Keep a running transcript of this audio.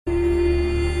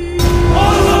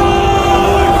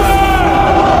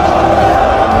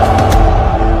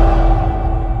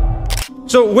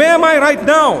So where am I right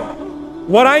now?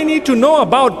 What I need to know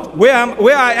about where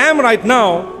I am right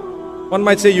now, one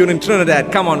might say, you're in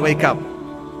Trinidad, come on, wake up.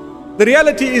 The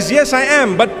reality is, yes, I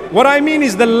am, but what I mean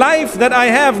is the life that I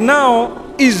have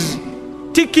now is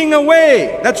ticking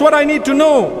away. That's what I need to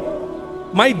know.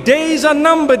 My days are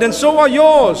numbered, and so are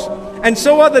yours, and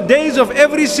so are the days of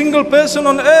every single person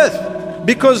on earth,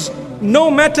 because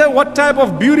no matter what type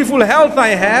of beautiful health I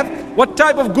have, what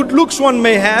type of good looks one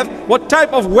may have, what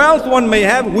type of wealth one may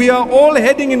have, we are all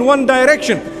heading in one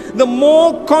direction. The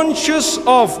more conscious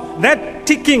of that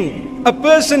ticking a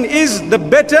person is, the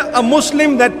better a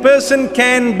Muslim that person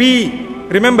can be.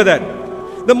 Remember that.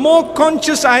 The more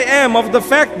conscious I am of the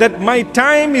fact that my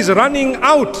time is running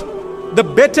out, the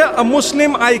better a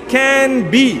Muslim I can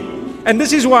be. And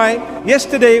this is why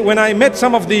yesterday when I met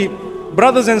some of the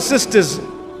brothers and sisters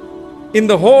in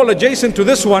the hall adjacent to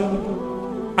this one,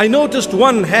 I noticed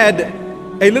one had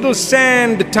a little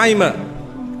sand timer,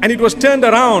 and it was turned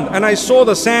around, and I saw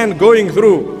the sand going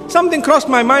through. Something crossed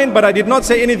my mind, but I did not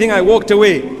say anything. I walked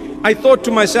away. I thought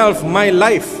to myself, my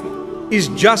life is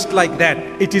just like that.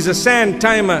 It is a sand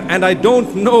timer, and I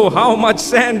don't know how much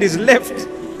sand is left.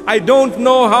 I don't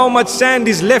know how much sand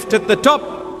is left at the top.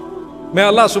 May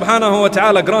Allah subhanahu wa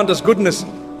ta'ala grant us goodness.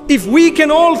 If we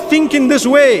can all think in this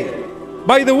way,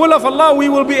 by the will of Allah, we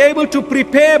will be able to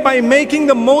prepare by making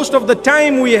the most of the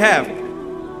time we have.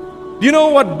 You know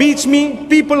what beats me?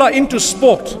 People are into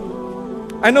sport.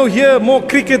 I know here more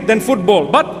cricket than football,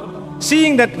 but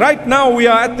seeing that right now we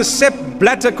are at the Sepp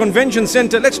Blatter Convention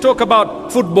Center, let's talk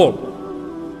about football.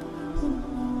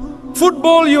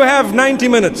 Football, you have 90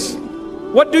 minutes.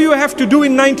 What do you have to do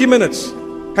in 90 minutes?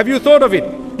 Have you thought of it?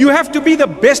 You have to be the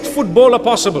best footballer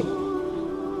possible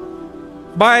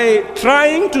by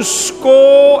trying to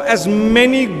score as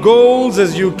many goals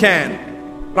as you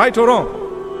can. Right or wrong?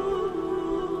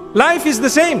 Life is the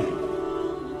same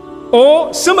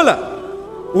or similar,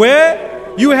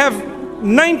 where you have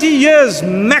 90 years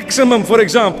maximum, for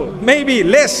example, maybe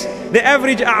less. The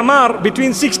average a'mar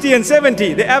between 60 and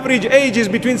 70. The average age is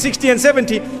between 60 and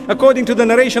 70, according to the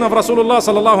narration of Rasulullah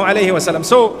sallallahu alaihi wasallam.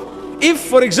 So, if,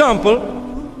 for example,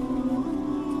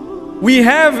 we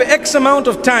have X amount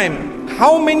of time,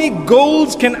 how many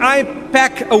goals can I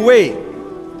pack away?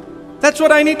 That's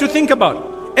what I need to think about.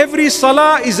 Every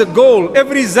salah is a goal,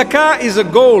 every zakah is a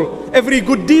goal, every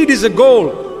good deed is a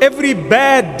goal, every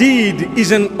bad deed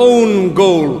is an own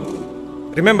goal.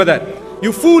 Remember that.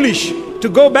 You foolish to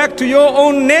go back to your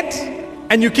own net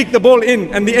and you kick the ball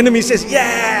in and the enemy says,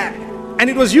 yeah, and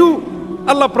it was you.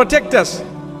 Allah protect us.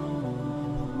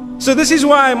 So this is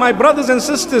why, my brothers and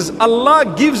sisters,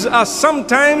 Allah gives us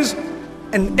sometimes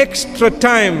an extra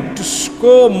time to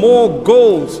score more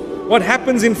goals. What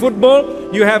happens in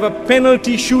football? You have a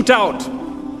penalty shootout.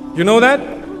 You know that?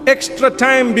 Extra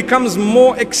time becomes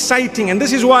more exciting. And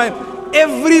this is why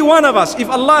every one of us, if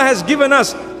Allah has given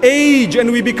us age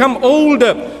and we become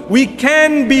older, we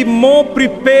can be more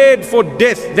prepared for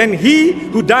death than he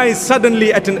who dies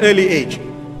suddenly at an early age.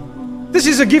 This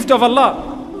is a gift of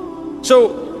Allah.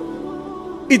 So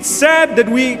it's sad that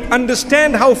we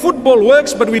understand how football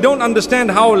works, but we don't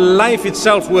understand how life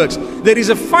itself works. There is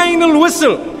a final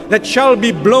whistle that shall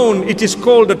be blown. It is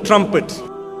called a trumpet.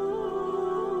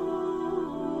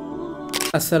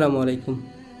 Assalamu alaikum.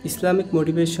 Islamic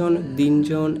Motivation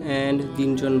Dinjon and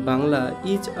Dinjon Bangla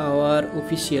is our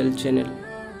official channel.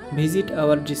 Visit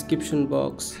our description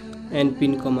box and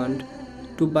pin command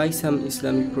to buy some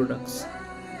Islamic products.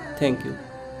 Thank you.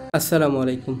 Assalamu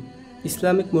alaikum.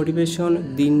 Islamic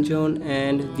Motivation Dinjon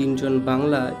and Dinjon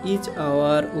Bangla is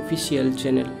our official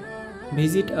channel.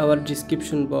 Visit our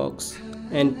description box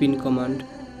and pin command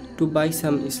to buy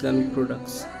some Islamic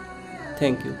products.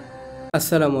 Thank you.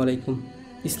 Assalamu alaikum.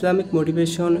 Islamic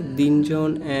Motivation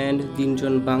Dinjon and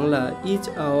Dinjon Bangla is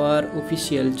our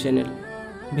official channel.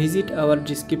 Visit our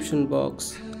description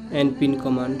box and pin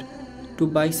command to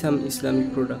buy some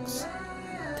Islamic products.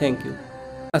 Thank you.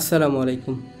 Assalamu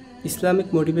alaikum.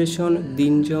 Islamic Motivation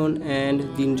Dinjon and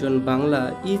Dinjon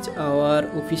Bangla is our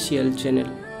official channel.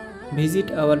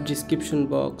 Visit our description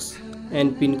box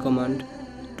and pin command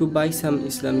to buy some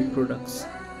Islamic products.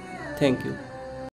 Thank you.